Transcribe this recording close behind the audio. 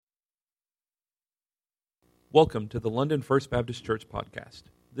Welcome to the London First Baptist Church podcast.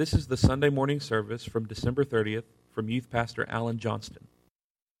 This is the Sunday morning service from December 30th from Youth Pastor Alan Johnston.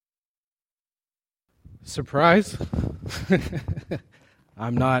 Surprise.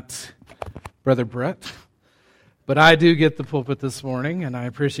 I'm not Brother Brett, but I do get the pulpit this morning, and I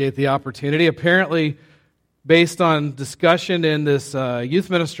appreciate the opportunity. Apparently, based on discussion in this youth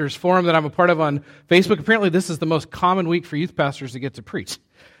ministers forum that I'm a part of on Facebook, apparently this is the most common week for youth pastors to get to preach.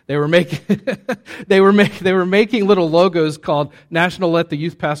 They were making they were making little logos called National Let the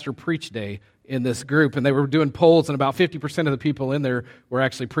Youth Pastor Preach Day in this group, and they were doing polls, and about 50% of the people in there were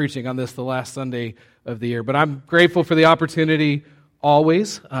actually preaching on this the last Sunday of the year. But I'm grateful for the opportunity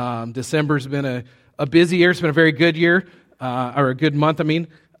always. December's been a busy year. It's been a very good year, or a good month, I mean.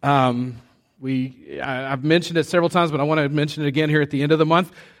 I've mentioned it several times, but I want to mention it again here at the end of the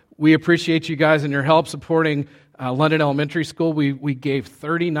month. We appreciate you guys and your help supporting London Elementary School. We gave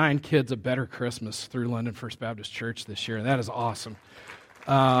 39 kids a better Christmas through London First Baptist Church this year, and that is awesome.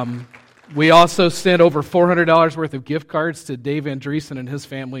 We also sent over $400 worth of gift cards to Dave Andreessen and his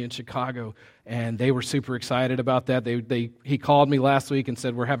family in Chicago, and they were super excited about that. He called me last week and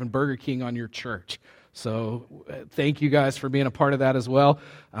said, "We're having Burger King on your church." So thank you guys for being a part of that as well.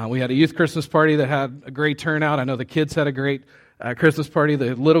 We had a youth Christmas party that had a great turnout. I know the kids had a great Christmas party.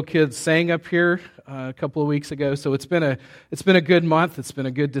 The little kids sang up here a couple of weeks ago. So it's been a good month. It's been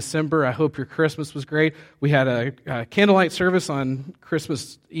a good December. I hope your Christmas was great. We had a candlelight service on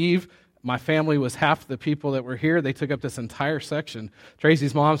Christmas Eve. My family was half the people that were here. They took up this entire section.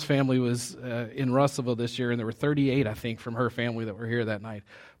 Tracy's mom's family was in Russellville this year, and there were 38, I think, from her family that were here that night.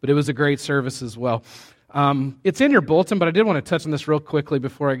 But it was a great service as well. It's in your bulletin, but I did want to touch on this real quickly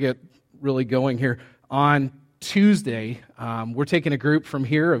before I get really going here. On Tuesday, we're taking a group from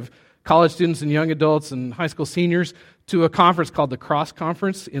here of college students and young adults and high school seniors to a conference called the Cross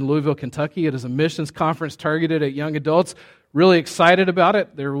Conference in Louisville, Kentucky. It is a missions conference targeted at young adults. Really excited about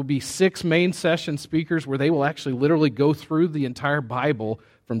it. There will be 6 main session speakers where they will actually literally go through the entire Bible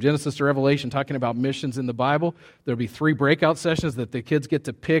from Genesis to Revelation, talking about missions in the Bible. There'll be 3 breakout sessions that the kids get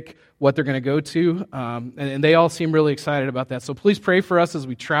to pick what they're going to go to, and they all seem really excited about that. So please pray for us as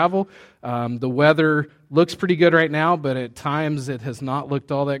we travel. The weather looks pretty good right now, but at times it has not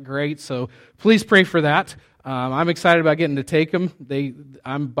looked all that great. So please pray for that. I'm excited about getting to take them.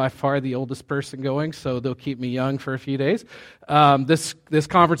 I'm by far the oldest person going, so they'll keep me young for a few days. This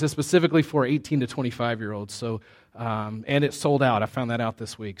conference is specifically for 18 to 25-year-olds, so and it's sold out. I found that out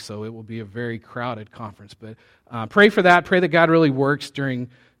this week, so it will be a very crowded conference. But pray for that. Pray that God really works during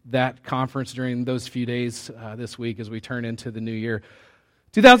that conference, during those few days this week as we turn into the new year.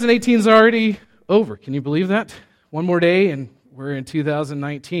 2018 is already over. Can you believe that? One more day, and we're in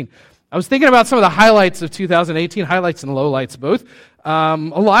 2019. I was thinking about some of the highlights of 2018, highlights and lowlights both. A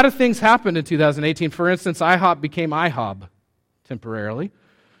lot of things happened in 2018. For instance, IHOP became IHOB temporarily.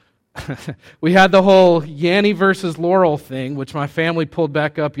 We had the whole Yanny versus Laurel thing, which my family pulled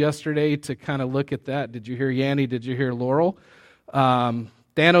back up yesterday to kind of look at that. Did you hear Yanny? Did you hear Laurel?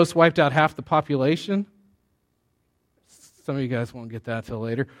 Thanos wiped out half the population. Some of you guys won't get that till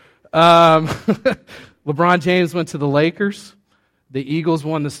later. LeBron James went to the Lakers. The Eagles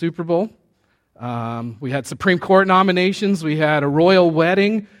won the Super Bowl. We had Supreme Court nominations. We had a royal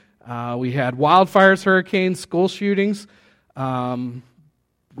wedding. We had wildfires, hurricanes, school shootings.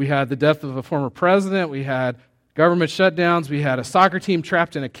 We had the death of a former president. We had government shutdowns. We had a soccer team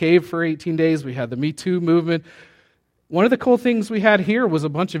trapped in a cave for 18 days. We had the Me Too movement. One of the cool things we had here was a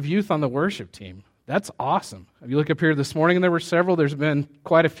bunch of youth on the worship team. That's awesome. If you look up here this morning, and there were several. There's been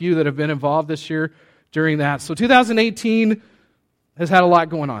quite a few that have been involved this year during that. So 2018 has had a lot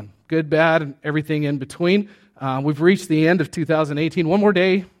going on. Good, bad, and everything in between. We've reached the end of 2018. One more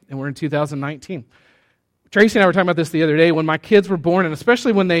day, and we're in 2019. Tracy and I were talking about this the other day. When my kids were born, and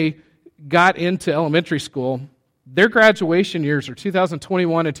especially when they got into elementary school, their graduation years are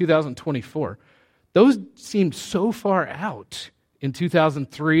 2021 and 2024. Those seemed so far out in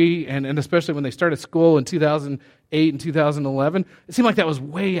 2003, and especially when they started school in 2008 and 2011. It seemed like that was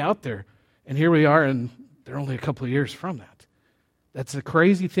way out there. And here we are, and they're only a couple of years from that. That's a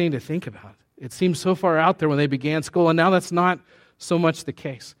crazy thing to think about. It seems so far out there when they began school, and now that's not so much the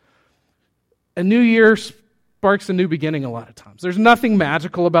case. A new year sparks a new beginning a lot of times. There's nothing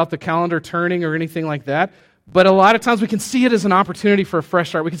magical about the calendar turning or anything like that, but a lot of times we can see it as an opportunity for a fresh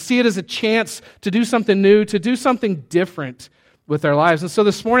start. We can see it as a chance to do something new, to do something different with our lives. And so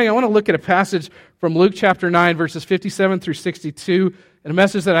this morning I want to look at a passage from Luke chapter 9, verses 57 through 62, and a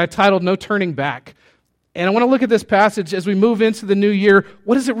message that I titled No Turning Back. And I want to look at this passage as we move into the new year.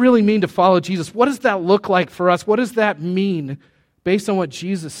 What does it really mean to follow Jesus? What does that look like for us? What does that mean based on what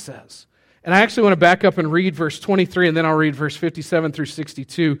Jesus says? And I actually want to back up and read verse 23, and then I'll read verse 57 through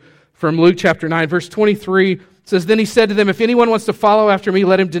 62 from Luke chapter 9. Verse 23 says, "Then he said to them, 'If anyone wants to follow after me,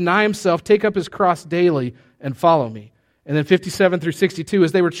 let him deny himself, take up his cross daily, and follow me.'" And then 57 through 62,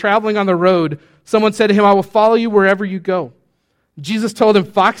 "As they were traveling on the road, someone said to him, 'I will follow you wherever you go.' Jesus told him,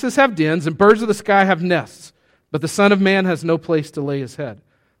 'Foxes have dens, and birds of the sky have nests, but the Son of Man has no place to lay his head.'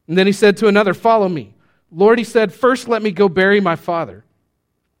 And then he said to another, 'Follow me.' 'Lord,' he said, 'first let me go bury my father.'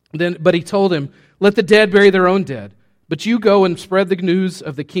 But he told him, 'Let the dead bury their own dead, but you go and spread the news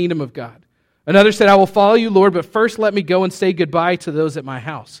of the kingdom of God.' Another said, 'I will follow you, Lord, but first let me go and say goodbye to those at my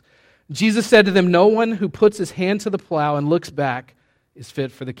house.' Jesus said to them, 'No one who puts his hand to the plow and looks back is fit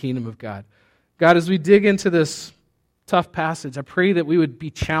for the kingdom of God.'" God, as we dig into this tough passage, I pray that we would be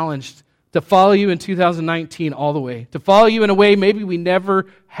challenged to follow you in 2019 all the way, to follow you in a way maybe we never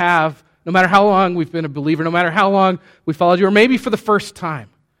have, no matter how long we've been a believer, no matter how long we followed you, or maybe for the first time,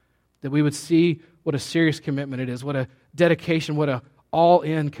 that we would see what a serious commitment it is, what a dedication, what a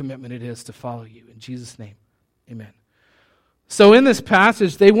all-in commitment it is to follow you. In Jesus' name, amen. So in this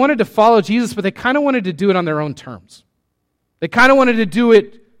passage, they wanted to follow Jesus, but they kind of wanted to do it on their own terms. They kind of wanted to do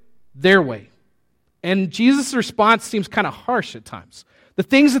it their way. And Jesus' response seems kind of harsh at times. The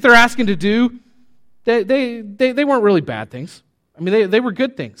things that they're asking to do, they weren't really bad things. I mean, they were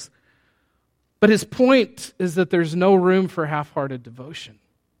good things. But his point is that there's no room for half-hearted devotion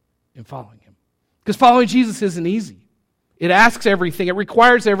in following him. Because following Jesus isn't easy. It asks everything, it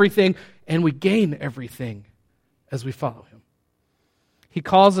requires everything, and we gain everything as we follow him. He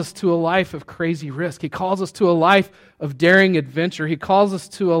calls us to a life of crazy risk. He calls us to a life of daring adventure. He calls us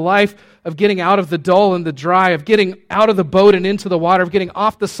to a life of getting out of the dull and the dry, of getting out of the boat and into the water, of getting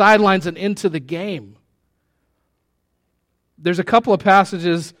off the sidelines and into the game. There's a couple of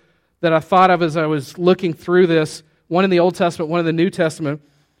passages that I thought of as I was looking through this, one in the Old Testament, one in the New Testament,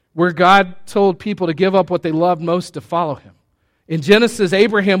 where God told people to give up what they loved most to follow him. In Genesis,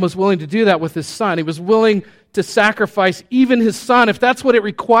 Abraham was willing to do that with his son. He was willing to sacrifice even his son. If that's what it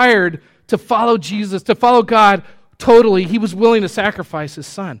required to follow Jesus, to follow God totally, he was willing to sacrifice his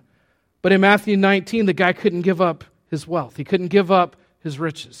son. But in Matthew 19, the guy couldn't give up his wealth. He couldn't give up his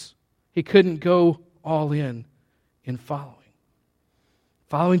riches. He couldn't go all in following.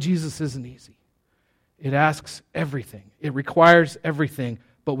 Following Jesus isn't easy. It asks everything. It requires everything,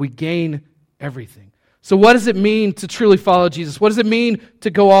 but we gain everything. So what does it mean to truly follow Jesus? What does it mean to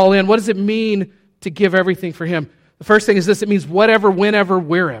go all in? What does it mean to give everything for him? The first thing is this: it means whatever, whenever,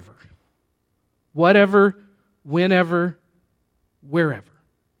 wherever. Whatever, whenever, wherever.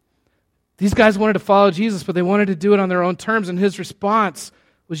 These guys wanted to follow Jesus, but they wanted to do it on their own terms, and his response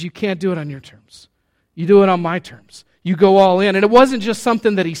was, you can't do it on your terms. You do it on my terms. You go all in. And it wasn't just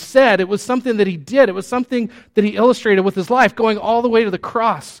something that he said, it was something that he did. It was something that he illustrated with his life, going all the way to the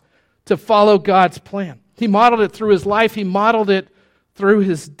cross to follow God's plan. He modeled it through his life. He modeled it through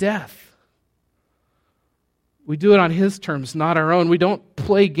his death. We do it on his terms, not our own. We don't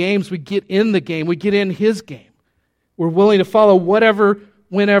play games. We get in the game. We get in his game. We're willing to follow whatever,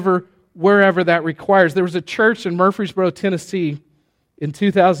 whenever, wherever that requires. There was a church in Murfreesboro, Tennessee in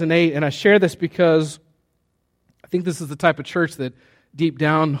 2008, and I share this because I think this is the type of church that deep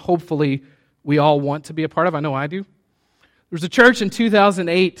down, hopefully, we all want to be a part of. I know I do. There was a church in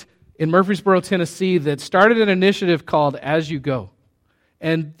 2008 in Murfreesboro, Tennessee that started an initiative called As You Go.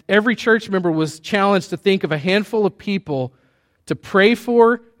 And every church member was challenged to think of a handful of people to pray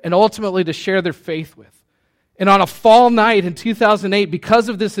for and ultimately to share their faith with. And on a fall night in 2008, because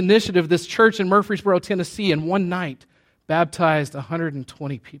of this initiative, this church in Murfreesboro, Tennessee, in one night, baptized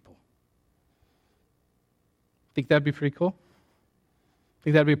 120 people. Think that'd be pretty cool?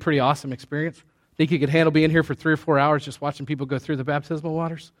 Think that'd be a pretty awesome experience? Think you could handle being here for 3 or 4 hours just watching people go through the baptismal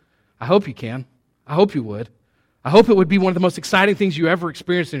waters? I hope you can. I hope you would. I hope it would be one of the most exciting things you ever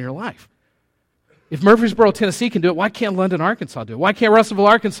experienced in your life. If Murfreesboro, Tennessee can do it, why can't London, Arkansas do it? Why can't Russellville,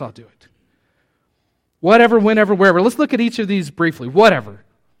 Arkansas do it? Whatever, whenever, wherever. Let's look at each of these briefly. Whatever.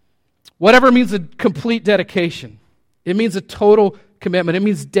 Whatever means a complete dedication. It means a total commitment. It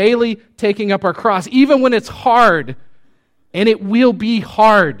means daily taking up our cross, even when it's hard, and it will be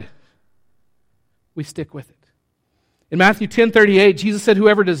hard. We stick with it. In Matthew 10:38, Jesus said,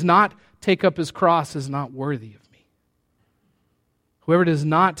 "Whoever does not take up his cross is not worthy of me." Whoever does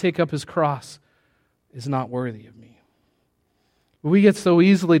not take up his cross is not worthy of me. We get so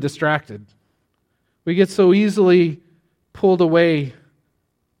easily distracted. We get so easily pulled away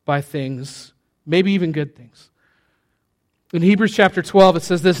by things, maybe even good things. In Hebrews chapter 12, it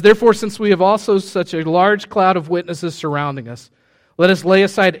says this: "Therefore, since we have also such a large cloud of witnesses surrounding us, let us lay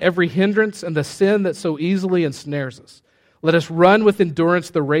aside every hindrance and the sin that so easily ensnares us. Let us run with endurance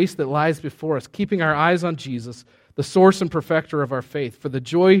the race that lies before us, keeping our eyes on Jesus, the source and perfecter of our faith. For the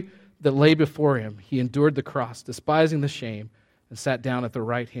joy that lay before him, he endured the cross, despising the shame, and sat down at the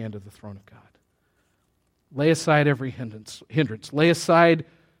right hand of the throne of God. Lay aside every hindrance. Lay aside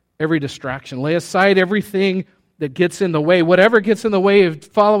every distraction. Lay aside everything that gets in the way. Whatever gets in the way of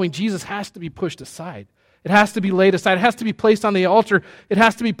following Jesus has to be pushed aside. It has to be laid aside. It has to be placed on the altar. It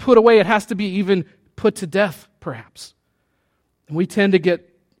has to be put away. It has to be even put to death, perhaps. And we tend to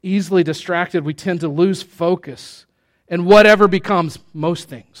get easily distracted. We tend to lose focus. And whatever becomes most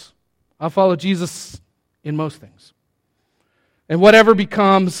things. I'll follow Jesus in most things. And whatever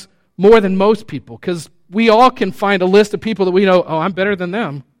becomes more than most people, because we all can find a list of people that we know, oh, I'm better than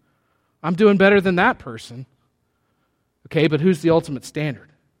them. I'm doing better than that person. Okay, but who's the ultimate standard?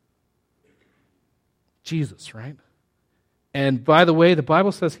 Jesus, right? And by the way, the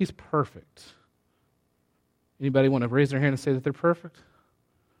Bible says he's perfect. Anybody want to raise their hand and say that they're perfect?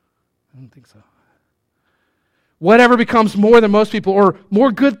 I don't think so. Whatever becomes more than most people, or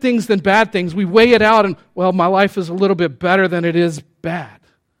more good things than bad things, we weigh it out and, well, my life is a little bit better than it is bad.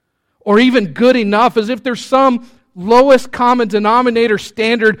 Or even good enough, as if there's some lowest common denominator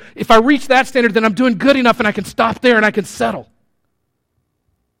standard. If I reach that standard, then I'm doing good enough and I can stop there and I can settle.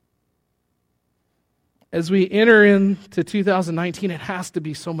 As we enter into 2019, it has to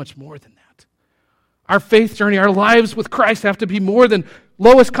be so much more than that. Our faith journey, our lives with Christ have to be more than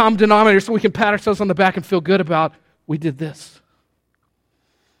lowest common denominator so we can pat ourselves on the back and feel good about, we did this.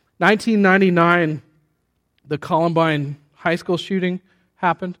 1999, the Columbine high school shooting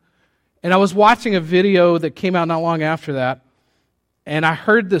happened. And I was watching a video that came out not long after that. And I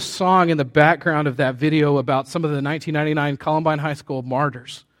heard this song in the background of that video about some of the 1999 Columbine High School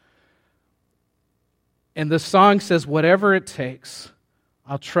martyrs. And the song says, whatever it takes,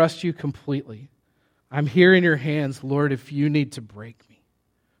 I'll trust you completely. I'm here in your hands, Lord, if you need to break me.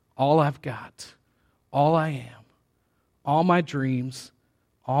 All I've got, all I am, all my dreams,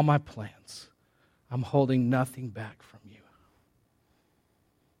 all my plans, I'm holding nothing back from you.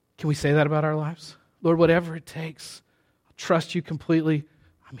 Can we say that about our lives? Lord, whatever it takes, I'll trust you completely.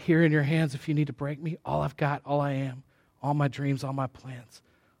 I'm here in your hands if you need to break me. All I've got, all I am, all my dreams, all my plans,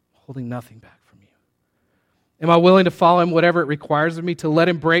 I'm holding nothing back from you. Am I willing to follow him, whatever it requires of me, to let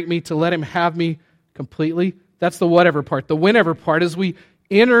him break me, to let him have me completely? That's the whatever part. The whenever part, as we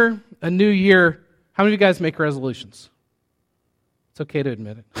enter a new year, how many of you guys make resolutions? It's okay to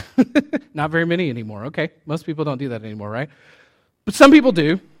admit it. Not very many anymore. Okay, most people don't do that anymore, right? But some people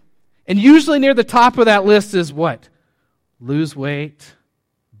do. And usually near the top of that list is what? Lose weight,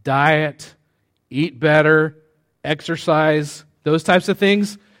 diet, eat better, exercise, those types of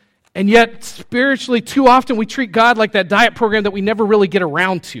things. And yet, spiritually, too often we treat God like that diet program that we never really get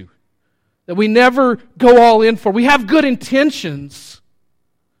around to, that we never go all in for. We have good intentions.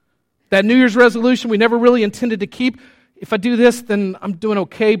 That New Year's resolution we never really intended to keep. If I do this, then I'm doing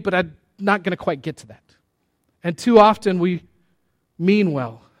okay, but I'm not going to quite get to that. And too often we mean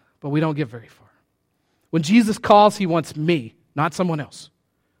well, but we don't get very far. When Jesus calls, he wants me, not someone else.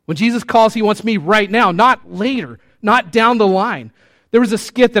 When Jesus calls, he wants me right now, not later, not down the line. There was a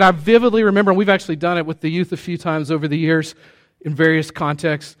skit that I vividly remember, and we've actually done it with the youth a few times over the years in various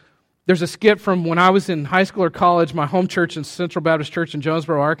contexts. There's a skit from when I was in high school or college, my home church in Central Baptist Church in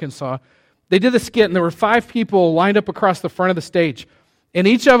Jonesboro, Arkansas. They did the skit, and there were 5 people lined up across the front of the stage. And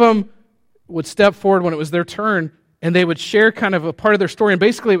each of them would step forward when it was their turn, and they would share kind of a part of their story. And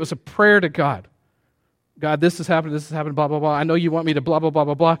basically, it was a prayer to God. God, this has happened, blah, blah, blah. I know you want me to blah, blah, blah,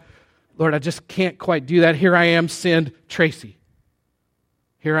 blah, blah. Lord, I just can't quite do that. Here I am, sinned Tracy.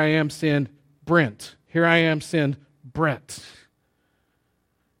 Here I am, sinned Brent. Here I am, sinned Brett.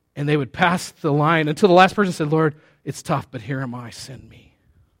 And they would pass the line until the last person said, Lord, it's tough, but here am I, send me.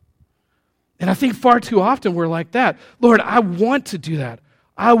 And I think far too often we're like that. Lord, I want to do that.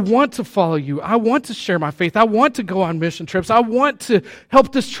 I want to follow you. I want to share my faith. I want to go on mission trips. I want to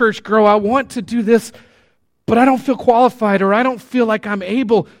help this church grow. I want to do this, but I don't feel qualified or I don't feel like I'm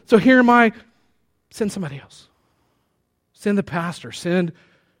able. So here am I. Send somebody else. Send the pastor. Send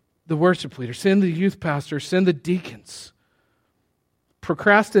the worship leader. Send the youth pastor. Send the deacons.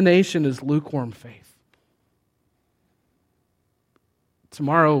 Procrastination is lukewarm faith.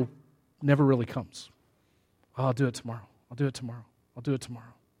 Tomorrow never really comes. Oh, I'll do it tomorrow. I'll do it tomorrow. I'll do it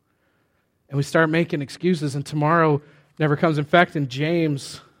tomorrow. And we start making excuses, and tomorrow never comes. In fact, in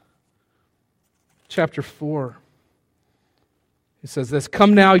James chapter 4, it says this,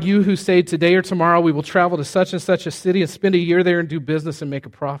 come now, you who say today or tomorrow we will travel to such and such a city and spend a year there and do business and make a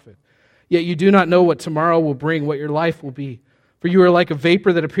profit. Yet you do not know what tomorrow will bring, what your life will be. For you are like a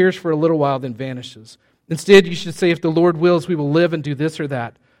vapor that appears for a little while, then vanishes. Instead, you should say, if the Lord wills, we will live and do this or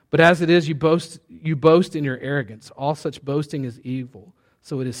that. But as it is, you boast in your arrogance. All such boasting is evil.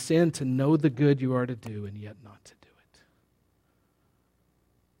 So it is sin to know the good you are to do and yet not to do it.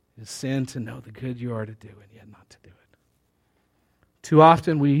 It is sin to know the good you are to do and yet not to do it. Too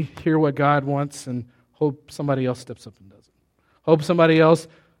often we hear what God wants and hope somebody else steps up and does it. Hope somebody else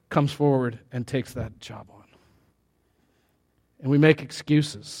comes forward and takes that job on. And we make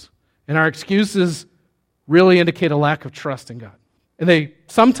excuses. And our excuses really indicate a lack of trust in God. And they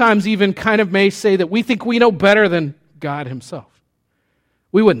sometimes even kind of may say that we think we know better than God himself.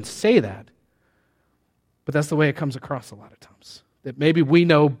 We wouldn't say that, but that's the way it comes across a lot of times. That maybe we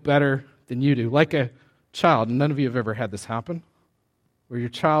know better than you do. Like a child, and none of you have ever had this happen, where your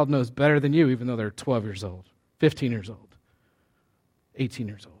child knows better than you even though they're 12 years old, 15 years old, 18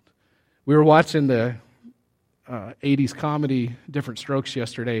 years old. We were watching the 80s comedy Different Strokes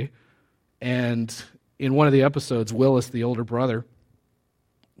yesterday, and in one of the episodes, Willis, the older brother,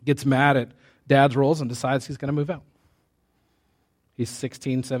 gets mad at Dad's roles and decides he's going to move out. He's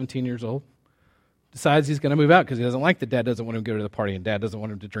 16, 17 years old. Decides he's going to move out because he doesn't like that Dad doesn't want him to go to the party, and Dad doesn't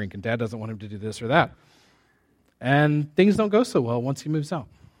want him to drink, and Dad doesn't want him to do this or that. And things don't go so well once he moves out.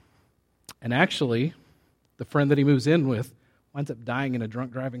 And actually, the friend that he moves in with winds up dying in a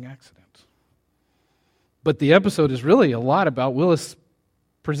drunk driving accident. But the episode is really a lot about Willis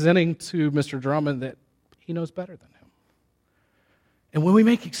presenting to Mr. Drummond that he knows better than him. And when we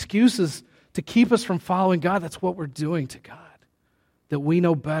make excuses to keep us from following God, that's what we're doing to God, that we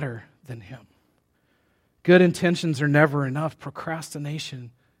know better than him. Good intentions are never enough.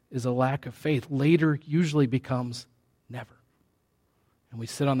 Procrastination is a lack of faith. Later usually becomes never. And we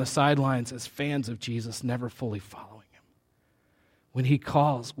sit on the sidelines as fans of Jesus, never fully following him. When he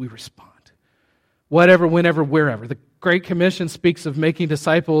calls, we respond. Whatever, whenever, wherever. The Great Commission speaks of making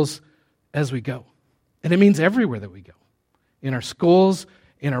disciples as we go. And it means everywhere that we go. In our schools,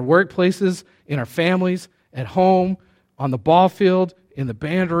 in our workplaces, in our families, at home, on the ball field, in the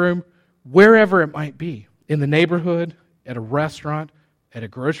band room, wherever it might be. In the neighborhood, at a restaurant, at a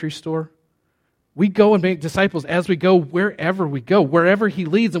grocery store. We go and make disciples as we go, wherever we go, wherever he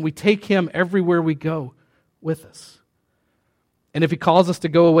leads, and we take him everywhere we go with us. And if he calls us to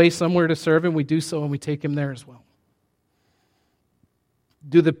go away somewhere to serve him, we do so and we take him there as well.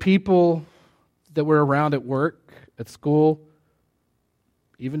 Do the people that we're around at work, at school,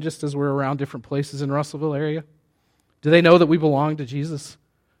 even just as we're around different places in Russellville area, do they know that we belong to Jesus?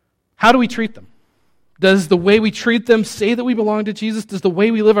 How do we treat them? Does the way we treat them say that we belong to Jesus? Does the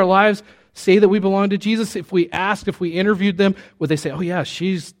way we live our lives say that we belong to Jesus? If we asked, if we interviewed them, would they say, oh yeah,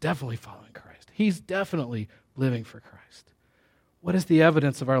 she's definitely following Christ. He's definitely living for Christ. What does the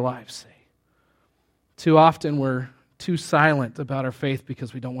evidence of our lives say? Too often we're too silent about our faith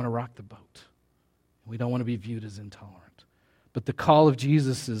because we don't want to rock the boat. We don't want to be viewed as intolerant. But the call of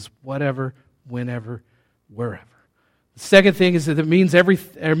Jesus is whatever, whenever, wherever. The second thing is that it means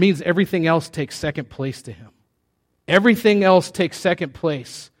everything else takes second place to him. Everything else takes second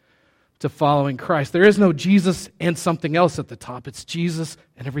place to following Christ. There is no Jesus and something else at the top. It's Jesus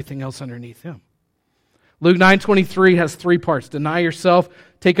and everything else underneath him. Luke 9:23 has 3 parts. Deny yourself,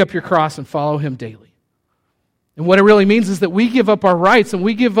 take up your cross, and follow him daily. And what it really means is that we give up our rights and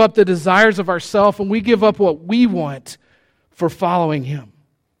we give up the desires of ourselves and we give up what we want for following him.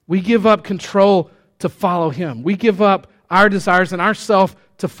 We give up control to follow him. We give up our desires and ourself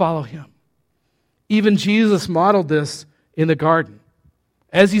to follow him. Even Jesus modeled this in the garden.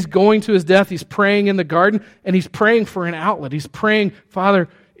 As he's going to his death, he's praying in the garden and he's praying for an outlet. He's praying, Father,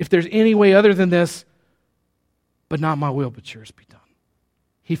 if there's any way other than this, but not my will, but yours be done.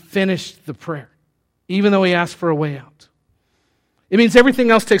 He finished the prayer, even though he asked for a way out. It means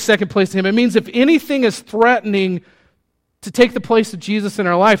everything else takes second place to him. It means if anything is threatening to take the place of Jesus in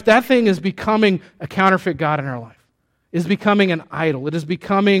our life, that thing is becoming a counterfeit God in our life. It is becoming an idol. It is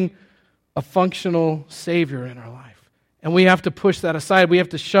becoming a functional Savior in our life. And we have to push that aside. We have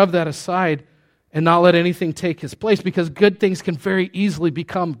to shove that aside and not let anything take his place, because good things can very easily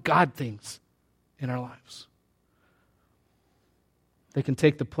become God things in our lives. They can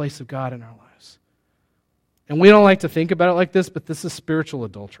take the place of God in our lives. And we don't like to think about it like this, but this is spiritual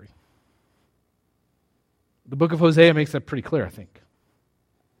adultery. The book of Hosea makes that pretty clear, I think.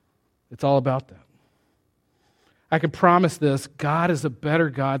 It's all about that. I can promise this, God is a better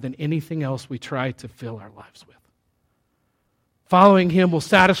God than anything else we try to fill our lives with. Following him will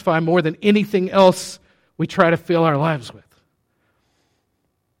satisfy more than anything else we try to fill our lives with.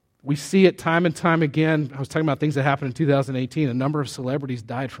 We see it time and time again. I was talking about things that happened in 2018. A number of celebrities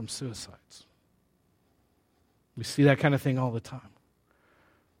died from suicides. We see that kind of thing all the time.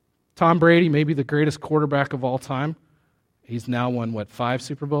 Tom Brady, maybe the greatest quarterback of all time. He's now won, 5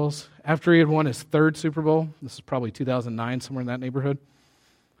 Super Bowls? After he had won his 3rd Super Bowl, this is probably 2009, somewhere in that neighborhood,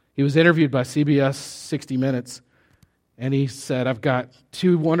 he was interviewed by CBS 60 Minutes, and he said, I've got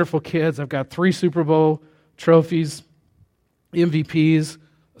 2 wonderful kids, I've got 3 Super Bowl trophies, MVPs,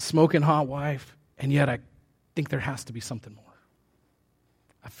 a smoking hot wife, and yet I think there has to be something more.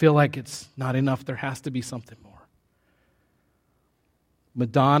 I feel like it's not enough. There has to be something more.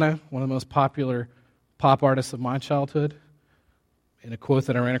 Madonna, one of the most popular pop artists of my childhood, in a quote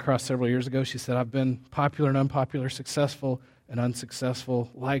that I ran across several years ago, she said, I've been popular and unpopular, successful and unsuccessful,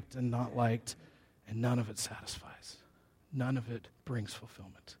 liked and not liked, and none of it satisfies. None of it brings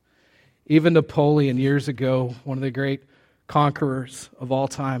fulfillment. Even Napoleon, years ago, one of the great conquerors of all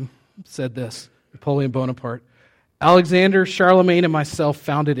time, said this, Napoleon Bonaparte, Alexander, Charlemagne, and myself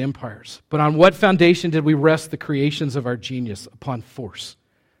founded empires. But on what foundation did we rest the creations of our genius? Upon force.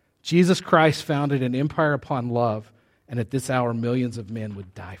 Jesus Christ founded an empire upon love, and at this hour, millions of men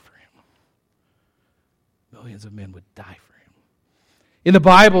would die for him. Millions of men would die for him. In the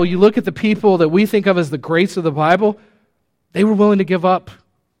Bible, you look at the people that we think of as the greats of the Bible, they were willing to give up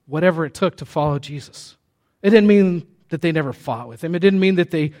whatever it took to follow Jesus. It didn't mean that they never fought with him. It didn't mean that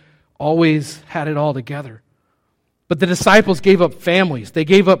they always had it all together. But the disciples gave up families, they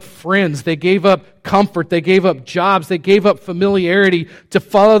gave up friends, they gave up comfort, they gave up jobs, they gave up familiarity to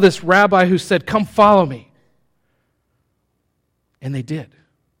follow this rabbi who said, come follow me. And they did.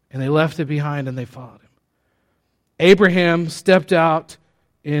 And they left it behind and they followed him. Abraham stepped out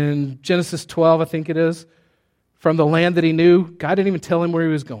in Genesis 12, I think it is, from the land that he knew. God didn't even tell him where he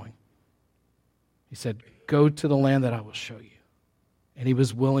was going. He said, go to the land that I will show you. And he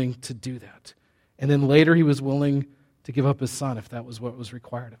was willing to do that. And then later he was willing to give up his son if that was what was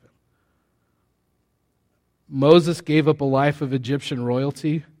required of him. Moses gave up a life of Egyptian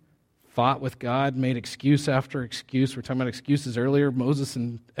royalty, fought with God, made excuse after excuse. We were talking about excuses earlier. Moses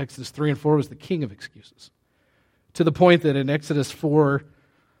in Exodus 3 and 4 was the king of excuses. To the point that in Exodus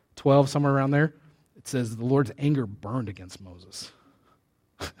 4:12, somewhere around there, it says the Lord's anger burned against Moses.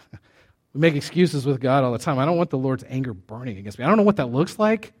 We make excuses with God all the time. I don't want the Lord's anger burning against me. I don't know what that looks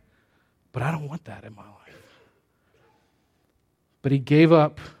like, but I don't want that in my life. But he gave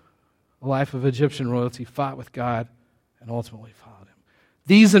up a life of Egyptian royalty, fought with God, and ultimately followed him.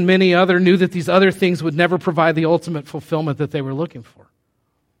 These and many other knew that these other things would never provide the ultimate fulfillment that they were looking for.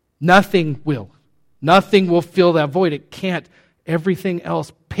 Nothing will. Nothing will fill that void. It can't. Everything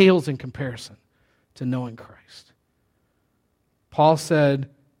else pales in comparison to knowing Christ. Paul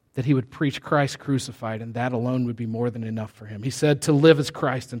said that he would preach Christ crucified, and that alone would be more than enough for him. He said to live as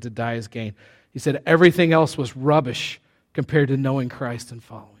Christ and to die as gain. He said everything else was rubbish compared to knowing Christ and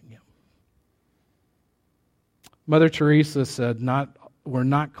following him. Mother Teresa said, we're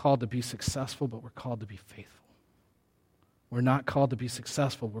not called to be successful, but we're called to be faithful. We're not called to be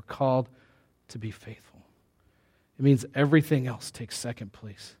successful, we're called to be faithful. It means everything else takes second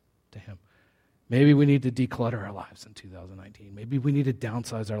place to him. Maybe we need to declutter our lives in 2019. Maybe we need to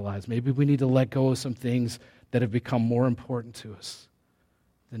downsize our lives. Maybe we need to let go of some things that have become more important to us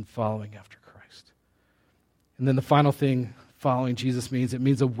than following after Christ. And then the final thing following Jesus means, it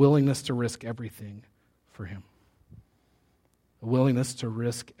means a willingness to risk everything for him. A willingness to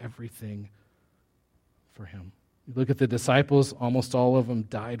risk everything for him. You look at the disciples, almost all of them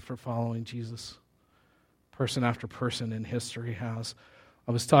died for following Jesus. Person after person in history has.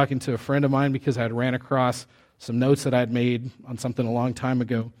 I was talking to a friend of mine because I had ran across some notes that I'd made on something a long time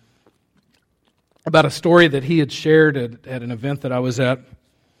ago about a story that he had shared at an event that I was at.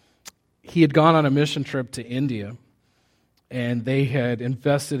 He had gone on a mission trip to India, and they had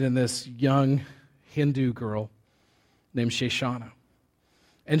invested in this young Hindu girl named Shoshana.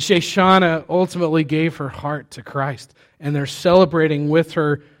 And Shoshana ultimately gave her heart to Christ, and they're celebrating with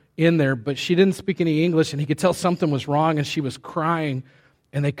her in there, but she didn't speak any English, and he could tell something was wrong, and she was crying,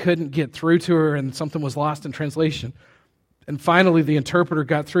 and they couldn't get through to her, and something was lost in translation. And finally, the interpreter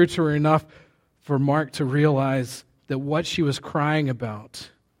got through to her enough for Mark to realize that what she was crying about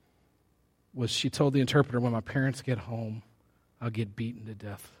was, she told the interpreter, when my parents get home, I'll get beaten to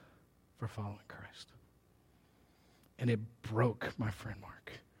death for following Christ. And it broke my friend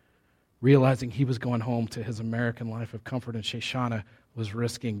Mark, realizing he was going home to his American life of comfort, and Shoshana was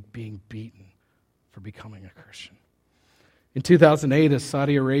risking being beaten for becoming a Christian. In 2008, a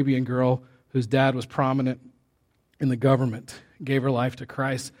Saudi Arabian girl whose dad was prominent in the government gave her life to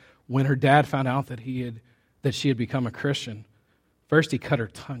Christ. When her dad found out that she had become a Christian, first he cut her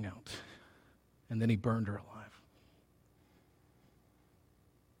tongue out, and then he burned her alive.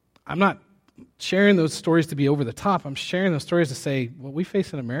 I'm not sharing those stories to be over the top. I'm sharing those stories to say what we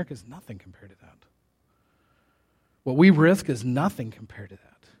face in America is nothing compared to that. What we risk is nothing compared to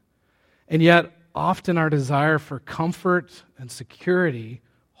that. And yet, often our desire for comfort and security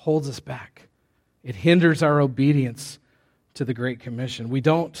holds us back. It hinders our obedience to the Great Commission. We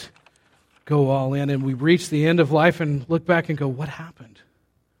don't go all in, and we reach the end of life and look back and go, what happened?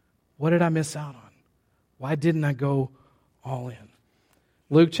 What did I miss out on? Why didn't I go all in?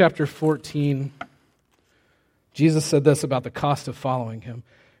 Luke chapter 14, Jesus said this about the cost of following him.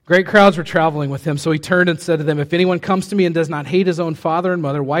 Great crowds were traveling with him, so he turned and said to them, if anyone comes to me and does not hate his own father and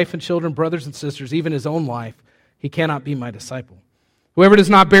mother, wife and children, brothers and sisters, even his own life, he cannot be my disciple. Whoever does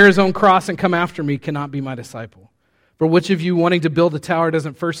not bear his own cross and come after me cannot be my disciple. For which of you wanting to build a tower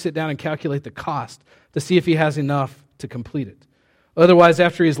doesn't first sit down and calculate the cost to see if he has enough to complete it? Otherwise,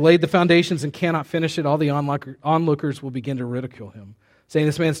 after he has laid the foundations and cannot finish it, all the onlookers will begin to ridicule him, saying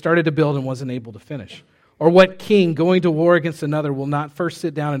this man started to build and wasn't able to finish. Or what king going to war against another will not first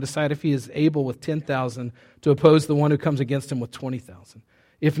sit down and decide if he is able with 10,000 to oppose the one who comes against him with 20,000?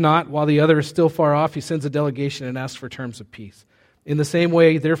 If not, while the other is still far off, he sends a delegation and asks for terms of peace. In the same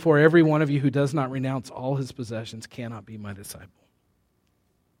way, therefore, every one of you who does not renounce all his possessions cannot be my disciple.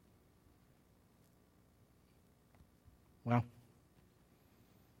 Wow.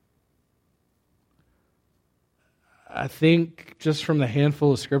 I think just from the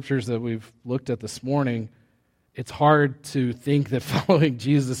handful of scriptures that we've looked at this morning, it's hard to think that following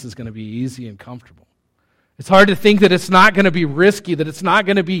Jesus is going to be easy and comfortable. It's hard to think that it's not going to be risky, that it's not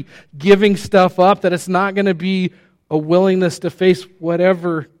going to be giving stuff up, that it's not going to be a willingness to face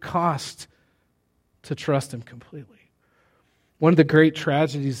whatever cost to trust him completely. One of the great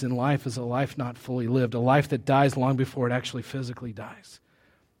tragedies in life is a life not fully lived, a life that dies long before it actually physically dies.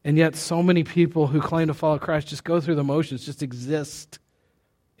 And yet so many people who claim to follow Christ just go through the motions, just exist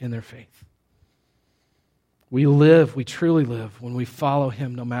in their faith. We truly live when we follow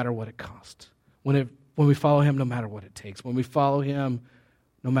him no matter what it costs. When we follow him no matter what it takes. When we follow him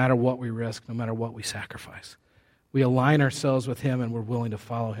no matter what we risk, no matter what we sacrifice. We align ourselves with him and we're willing to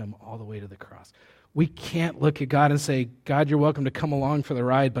follow him all the way to the cross. We can't look at God and say, God, you're welcome to come along for the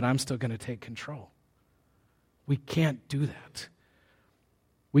ride, but I'm still going to take control. We can't do that.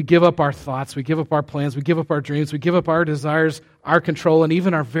 We give up our thoughts, we give up our plans, we give up our dreams, we give up our desires, our control, and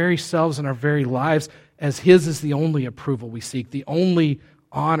even our very selves and our very lives, as his is the only approval we seek, the only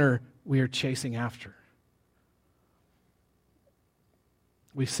honor we are chasing after.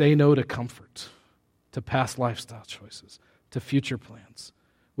 We say no to comfort, to past lifestyle choices, to future plans.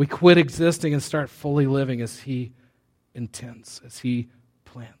 We quit existing and start fully living as he intends, as he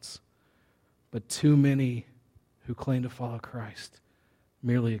plans. But too many who claim to follow Christ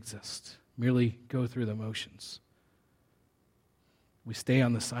merely exist, merely go through the motions. We stay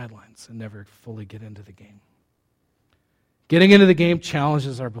on the sidelines and never fully get into the game. Getting into the game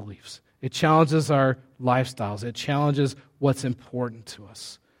challenges our beliefs. It challenges our lifestyles. It challenges what's important to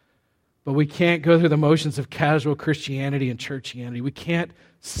us. But we can't go through the motions of casual Christianity and churchianity. We can't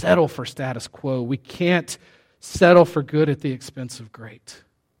settle for status quo. We can't settle for good at the expense of great.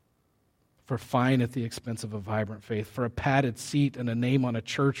 For fine at the expense of a vibrant faith, for a padded seat and a name on a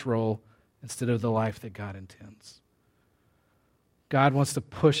church roll instead of the life that God intends. God wants to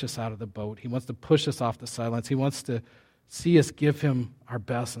push us out of the boat. He wants to push us off the sidelines. He wants to see us give him our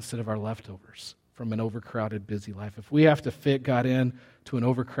best instead of our leftovers from an overcrowded, busy life. If we have to fit God in to an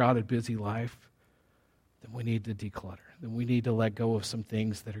overcrowded, busy life, then we need to declutter. Then we need to let go of some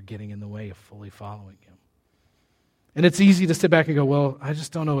things that are getting in the way of fully following him. And it's easy to sit back and go, well, I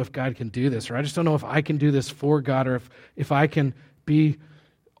just don't know if God can do this, or I just don't know if I can do this for God, or if I can be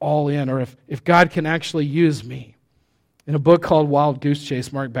all in, or if God can actually use me. In a book called Wild Goose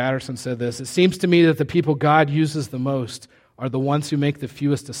Chase, Mark Batterson said this: it seems to me that the people God uses the most are the ones who make the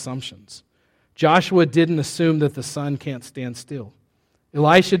fewest assumptions. Joshua didn't assume that the sun can't stand still.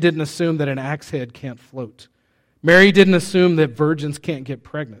 Elisha didn't assume that an axe head can't float. Mary didn't assume that virgins can't get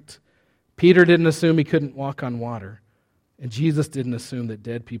pregnant. Peter didn't assume he couldn't walk on water. And Jesus didn't assume that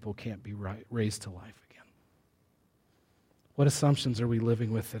dead people can't be raised to life again. What assumptions are we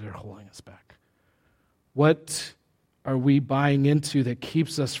living with that are holding us back? What are we buying into that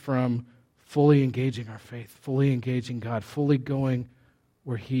keeps us from fully engaging our faith, fully engaging God, fully going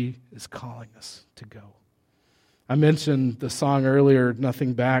where he is calling us to go? I mentioned the song earlier,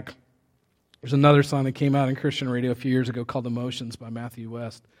 Nothing Back. There's another song that came out in Christian radio a few years ago called The Motions by Matthew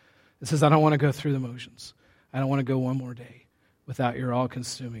West. It says, I don't want to go through the motions. I don't want to go one more day without your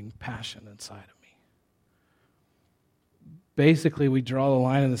all-consuming passion inside of me. Basically, we draw the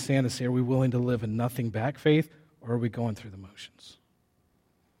line in the sand and say, are we willing to live a nothing back faith, or are we going through the motions?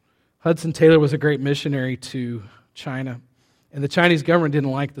 Hudson Taylor was a great missionary to China, and the Chinese government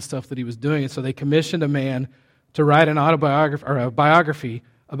didn't like the stuff that he was doing, and so they commissioned a man to write an autobiography or a biography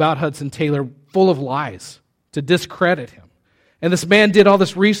about Hudson Taylor full of lies to discredit him. And this man did all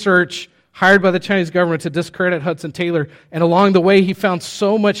this research hired by the Chinese government to discredit Hudson Taylor, and along the way he found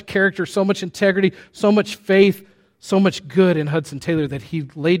so much character, so much integrity, so much faith, so much good in Hudson Taylor that he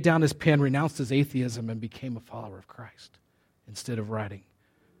laid down his pen, renounced his atheism, and became a follower of Christ instead of writing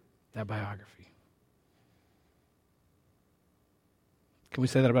that biography. Can we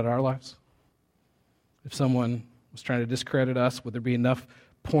say that about our lives? If someone was trying to discredit us, would there be enough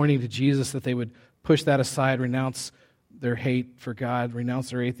pointing to Jesus that they would push that aside, renounce their hate for God,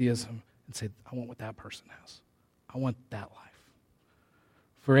 renounce their atheism, and say, I want what that person has. I want that life.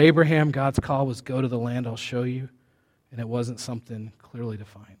 For Abraham, God's call was go to the land I'll show you, and it wasn't something clearly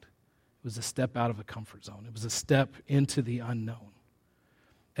defined. It was a step out of a comfort zone. It was a step into the unknown.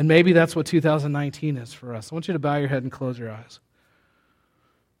 And maybe that's what 2019 is for us. I want you to bow your head and close your eyes.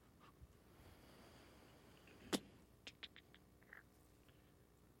 It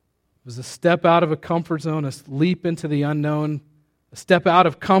was a step out of a comfort zone, a leap into the unknown, a step out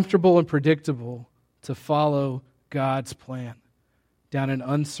of comfortable and predictable to follow God's plan down an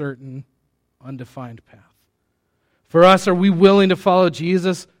uncertain, undefined path. For us, are we willing to follow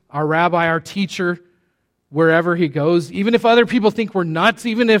Jesus, our rabbi, our teacher, wherever he goes, even if other people think we're nuts,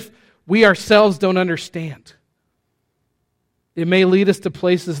 even if we ourselves don't understand? It may lead us to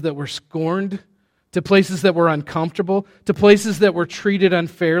places that we're scorned, to places that were uncomfortable, to places that were treated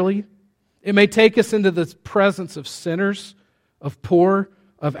unfairly. It may take us into the presence of sinners, of poor,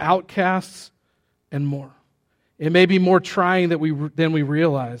 of outcasts, and more. It may be more trying than we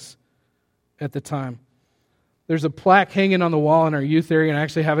realize at the time. There's a plaque hanging on the wall in our youth area, and I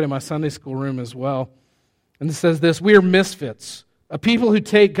actually have it in my Sunday school room as well. And it says this: we are misfits, a people who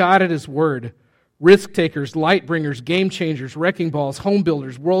take God at His word, risk takers, light bringers, game changers, wrecking balls, home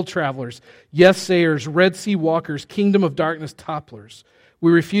builders, world travelers, yes sayers, Red Sea walkers, kingdom of darkness topplers.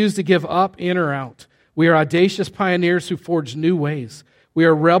 We refuse to give up, in or out. We are audacious pioneers who forge new ways. We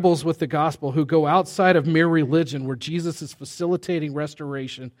are rebels with the gospel who go outside of mere religion, where Jesus is facilitating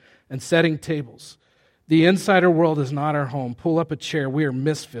restoration and setting tables. The insider world is not our home. Pull up a chair. We are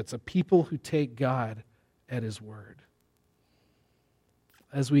misfits, a people who take God at His word.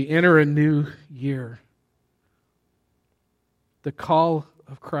 As we enter a new year, the call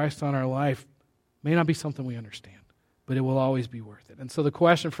of Christ on our life may not be something we understand, but it will always be worth it. And so the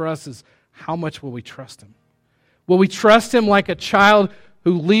question for us is, how much will we trust Him? Will we trust Him like a child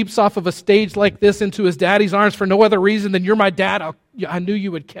who leaps off of a stage like this into his daddy's arms for no other reason than, you're my dad, I knew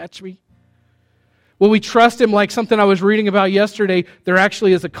you would catch me? Will we trust Him like something I was reading about yesterday? There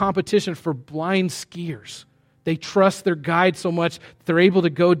actually is a competition for blind skiers. They trust their guide so much that they're able to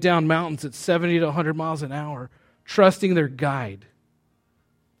go down mountains at 70 to 100 miles an hour, trusting their guide.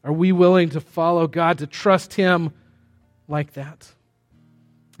 Are we willing to follow God, to trust Him like that?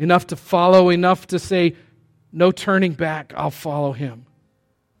 Enough to follow, enough to say, no turning back, I'll follow Him.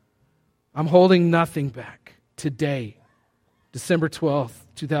 I'm holding nothing back today, December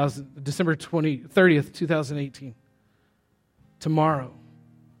 30th, 2018. Tomorrow,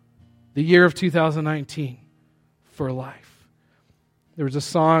 the year of 2019, for life. There was a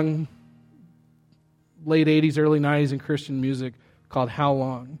song, late 80s, early 90s in Christian music called How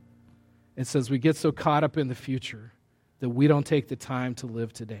Long? It says, we get so caught up in the future that we don't take the time to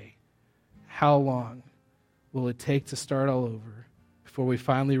live today. How long will it take to start all over before we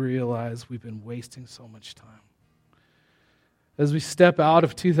finally realize we've been wasting so much time? As we step out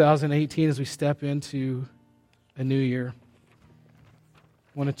of 2018, as we step into a new year,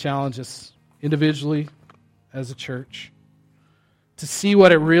 I want to challenge us individually as a church to see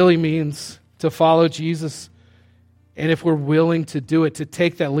what it really means to follow Jesus, and if we're willing to do it, to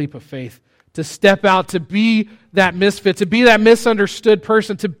take that leap of faith, to step out, to be that misfit, to be that misunderstood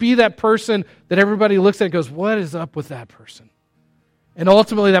person, to be that person that everybody looks at and goes, what is up with that person? And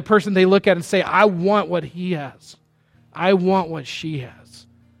ultimately that person they look at and say, I want what he has. I want what she has.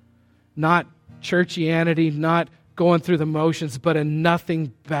 Not churchianity, not going through the motions, but a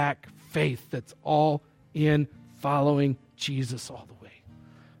nothing back faith that's all in following Jesus all the way.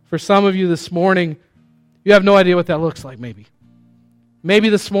 For some of you this morning, you have no idea what that looks like, maybe. Maybe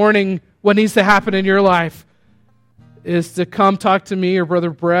this morning, what needs to happen in your life is to come talk to me or Brother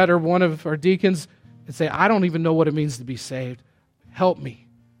Brett or one of our deacons and say, I don't even know what it means to be saved. Help me.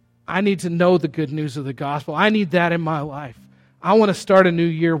 I need to know the good news of the gospel. I need that in my life. I want to start a new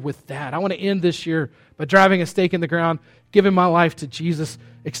year with that. I want to end this year by driving a stake in the ground, giving my life to Jesus,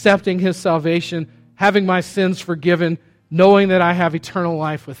 accepting His salvation, having my sins forgiven, knowing that I have eternal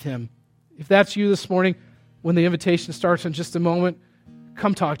life with him. If that's you this morning, when the invitation starts in just a moment,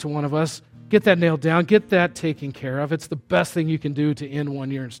 come talk to one of us. Get that nailed down. Get that taken care of. It's the best thing you can do to end one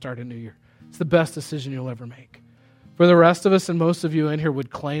year and start a new year. It's the best decision you'll ever make. For the rest of us, and most of you in here would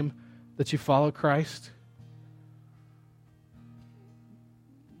claim that you follow Christ,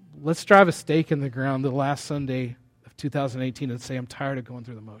 let's drive a stake in the ground the last Sunday of 2018 and say, I'm tired of going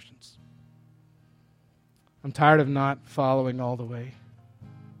through the motions. I'm tired of not following all the way.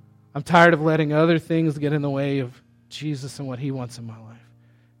 I'm tired of letting other things get in the way of Jesus and what he wants in my life.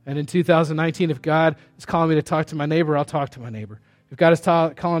 And in 2019, if God is calling me to talk to my neighbor, I'll talk to my neighbor. If God is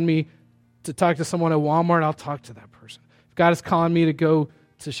calling me to talk to someone at Walmart, I'll talk to that person. If God is calling me to go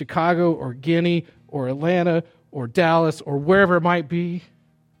to Chicago or Guinea or Atlanta or Dallas or wherever it might be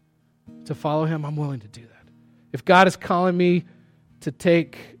to follow him, I'm willing to do that. If God is calling me to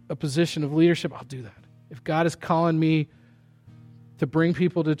take a position of leadership, I'll do that. If God is calling me to bring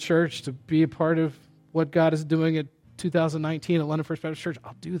people to church, to be a part of what God is doing at 2019 at London First Baptist Church,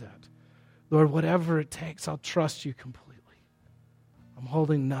 I'll do that. Lord, whatever it takes, I'll trust you completely. I'm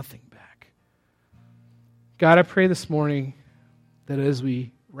holding nothing back. God, I pray this morning that as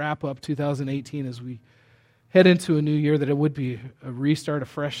we wrap up 2018, as we head into a new year, that it would be a restart, a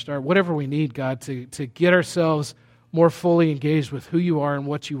fresh start, whatever we need, God, to get ourselves more fully engaged with who you are and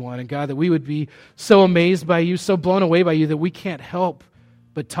what you want. And God, that we would be so amazed by you, so blown away by you, that we can't help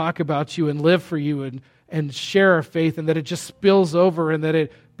but talk about you and live for you and share our faith, and that it just spills over and that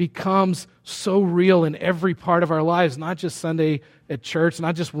it becomes so real in every part of our lives, not just Sunday at church,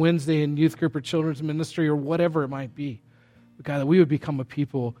 not just Wednesday in youth group or children's ministry or whatever it might be. But God, that we would become a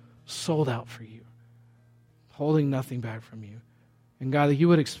people sold out for you, holding nothing back from you. And God, that you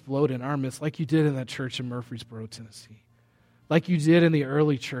would explode in our midst like you did in that church in Murfreesboro, Tennessee. Like you did in the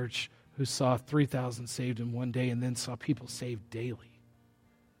early church who saw 3,000 saved in one day and then saw people saved daily.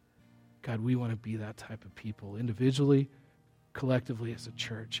 God, we want to be that type of people, individually, collectively as a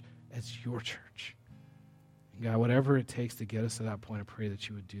church, as your church. And God, whatever it takes to get us to that point, I pray that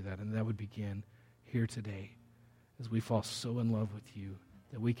you would do that. And that would begin here today as we fall so in love with you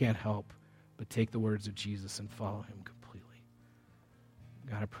that we can't help but take the words of Jesus and follow him completely.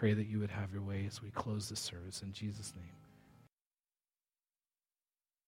 God, I pray that you would have your way as we close this service. In Jesus' name.